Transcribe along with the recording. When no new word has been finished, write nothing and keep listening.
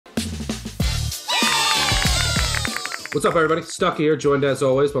What's up, everybody? Stuck here, joined as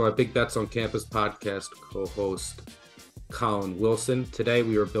always by my Big Bets on Campus podcast co-host, Colin Wilson. Today,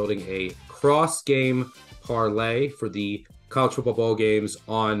 we are building a cross-game parlay for the college football bowl games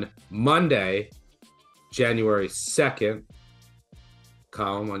on Monday, January 2nd.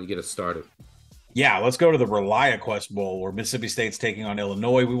 Colin, why don't you get us started? Yeah, let's go to the ReliaQuest Bowl where Mississippi State's taking on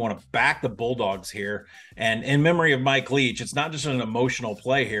Illinois. We want to back the Bulldogs here. And in memory of Mike Leach, it's not just an emotional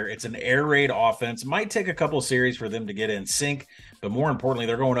play here. It's an air raid offense. Might take a couple series for them to get in sync. But more importantly,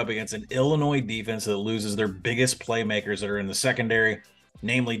 they're going up against an Illinois defense that loses their biggest playmakers that are in the secondary,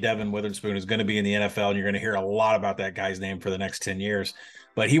 namely Devin Witherspoon, who's going to be in the NFL. And you're going to hear a lot about that guy's name for the next 10 years.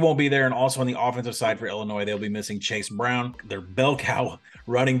 But he won't be there. And also on the offensive side for Illinois, they'll be missing Chase Brown, their bell cow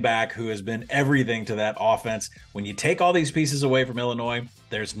running back, who has been everything to that offense. When you take all these pieces away from Illinois,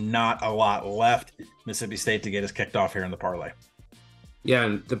 there's not a lot left. Mississippi State to get us kicked off here in the parlay. Yeah,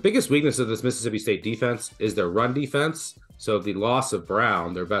 and the biggest weakness of this Mississippi State defense is their run defense. So the loss of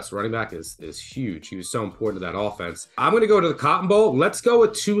Brown, their best running back, is huge. He was so important to that offense. I'm going to go to the Cotton Bowl. Let's go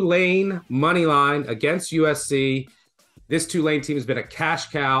with Tulane money line against USC. This Tulane team has been a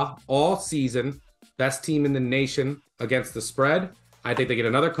cash cow all season. Best team in the nation against the spread. I think they get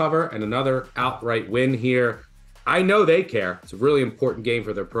another cover and another outright win here. I know they care. It's a really important game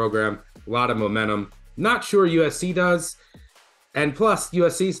for their program. A lot of momentum. Not sure USC does. And plus,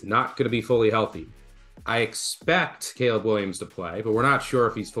 USC's not going to be fully healthy. I expect Caleb Williams to play, but we're not sure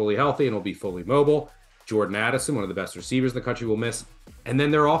if he's fully healthy and will be fully mobile. Jordan Addison, one of the best receivers in the country, will miss. And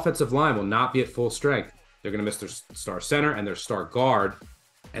then their offensive line will not be at full strength. They're going to miss their star center and their star guard.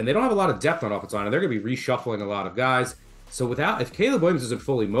 And they don't have a lot of depth on offensive line, and they're going to be reshuffling a lot of guys. So if Caleb Williams isn't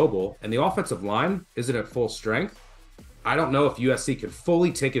fully mobile and the offensive line isn't at full strength, I don't know if USC can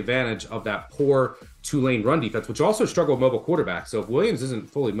fully take advantage of that poor Tulane run defense, which also struggled with mobile quarterbacks. So if Williams isn't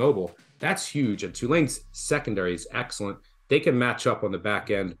fully mobile, that's huge. And Tulane's secondary is excellent. They can match up on the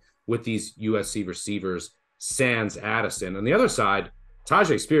back end with these USC receivers, sans Addison. On the other side,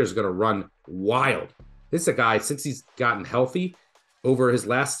 Tajay Spears is going to run wild. This is a guy, since he's gotten healthy, over his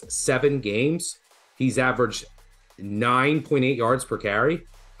last 7 games, he's averaged 9.8 yards per carry.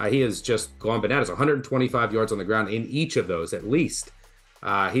 He has just gone bananas, 125 yards on the ground in each of those at least.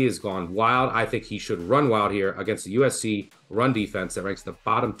 He has gone wild. I think he should run wild here against the USC run defense that ranks the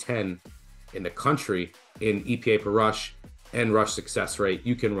bottom 10 in the country in EPA per rush and rush success rate.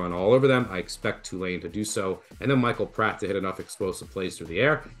 You can run all over them. I expect Tulane to do so. And then Michael Pratt to hit enough explosive plays through the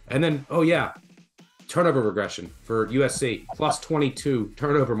air. And then, turnover regression for USC, plus 22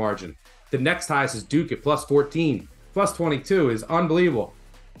 turnover margin. The next highest is Duke at plus 14. Plus 22 is unbelievable.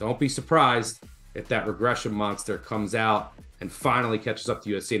 Don't be surprised if that regression monster comes out and finally catches up to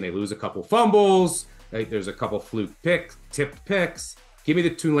USC and they lose a couple fumbles. There's a couple fluke tipped picks. Give me the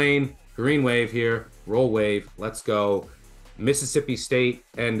Tulane green wave here. Roll wave. Let's go. Mississippi State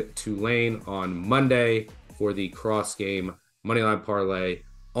and Tulane on Monday for the cross game moneyline parlay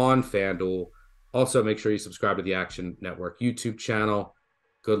on FanDuel. Also, make sure you subscribe to the Action Network YouTube channel.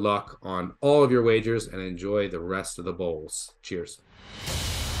 Good luck on all of your wagers and enjoy the rest of the bowls. Cheers.